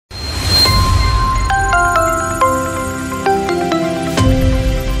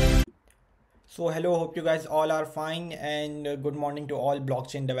So hello, hope you guys all are fine and good morning to all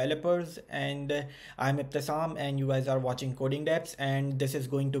blockchain developers and I'm Ibtasam and you guys are watching Coding Depths and this is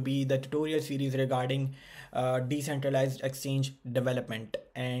going to be the tutorial series regarding decentralized exchange development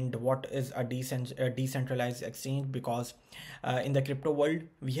and what is a decentralized exchange because in the crypto world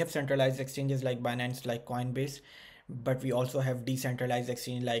we have centralized exchanges like Binance, like Coinbase, but we also have decentralized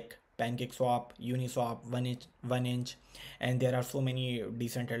exchange like Pancakswap, Uniswap, one inch, and there are so many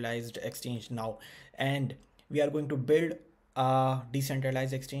decentralized exchange now. And we are going to build a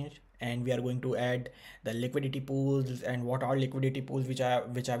decentralized exchange, and we are going to add the liquidity pools and what are liquidity pools, which I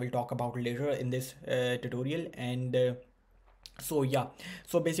will talk about later in this tutorial. And so yeah,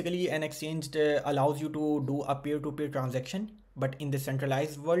 so basically an exchange allows you to do a peer-to-peer transaction, but in the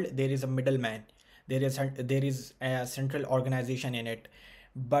centralized world there is a middleman. There is a central organization in it,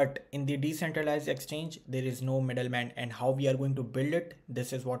 but in the decentralized exchange there is no middleman. And how we are going to build it,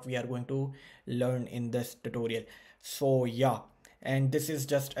 this is what we are going to learn in this tutorial. So yeah, and this is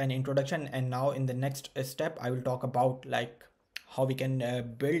just an introduction, and now in the next step I will talk about like how we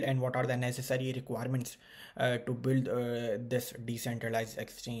can build and what are the necessary requirements to build this decentralized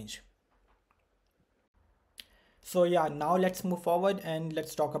exchange. So yeah, now let's move forward and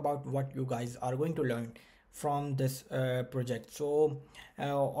let's talk about what you guys are going to learn from this project. So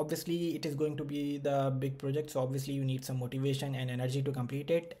obviously it is going to be the big project, so obviously you need some motivation and energy to complete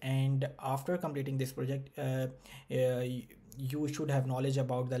it. And after completing this project, you should have knowledge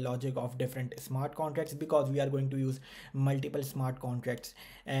about the logic of different smart contracts, because we are going to use multiple smart contracts.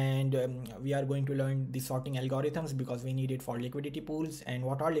 And we are going to learn the sorting algorithms because we need it for liquidity pools. And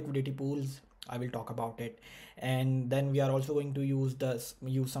what are liquidity pools, I will talk about it. And then we are also going to use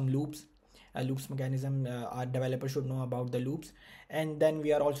some loops, a loops mechanism. Our developer should know about the loops. And then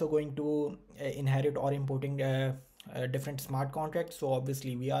we are also going to inherit or importing different smart contracts. So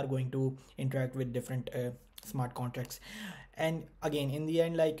obviously we are going to interact with different smart contracts. And again, in the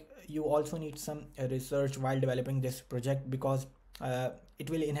end, like, you also need some research while developing this project, because it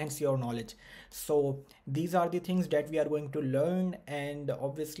will enhance your knowledge. So these are the things that we are going to learn, and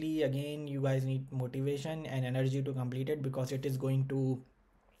obviously again you guys need motivation and energy to complete it, because it is going to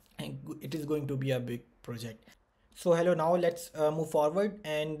be a big project. So hello, now let's move forward,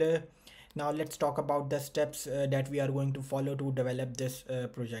 and now let's talk about the steps that we are going to follow to develop this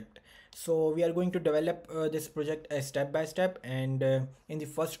project. So we are going to develop this project step by step, and in the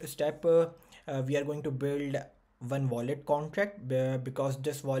first step we are going to build one wallet contract, because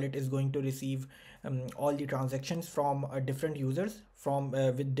this wallet is going to receive all the transactions from different users from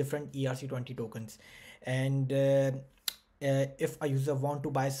with different ERC20 tokens. And if a user want to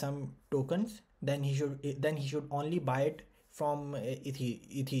buy some tokens, then he should only buy it from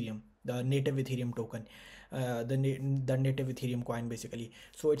Ethereum, the native Ethereum token, the native Ethereum coin basically.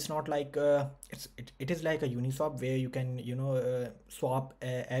 So it's not like it is like a Uniswap where you can swap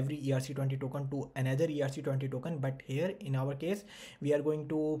every ERC20 token to another ERC20 token. But here in our case we are going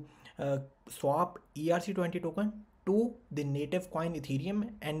to swap ERC20 token to the native coin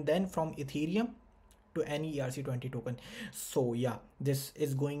Ethereum, and then from Ethereum to any ERC20 token. So yeah, this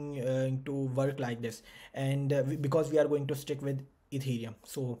is going to work like this. And because we are going to stick with Ethereum.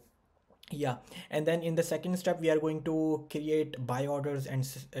 So yeah, and then in the second step we are going to create buy orders and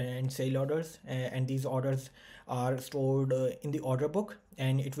sell orders, and these orders are stored in the order book,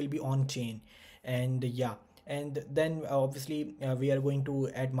 and it will be on chain. And yeah, and then obviously we are going to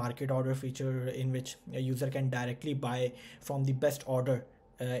add market order feature, in which a user can directly buy from the best order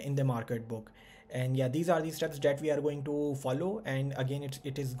in the market book. And yeah, these are the steps that we are going to follow. And again,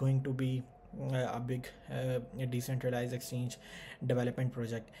 it is going to be a big decentralized exchange development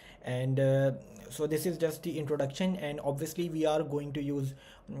project. And so this is just the introduction, and obviously we are going to use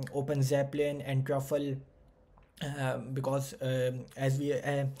open zeppelin and truffle, because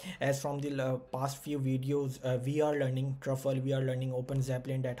as from the past few videos, we are learning truffle, we are learning open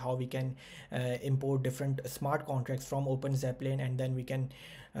zeppelin, that how we can import different smart contracts from open zeppelin, and then we can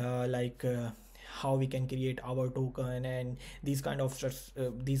how we can create our token and these kind of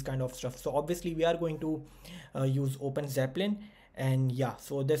stuff. So obviously we are going to use open zeppelin. And yeah,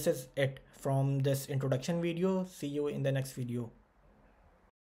 so this is it from this introduction video. See you in the next video.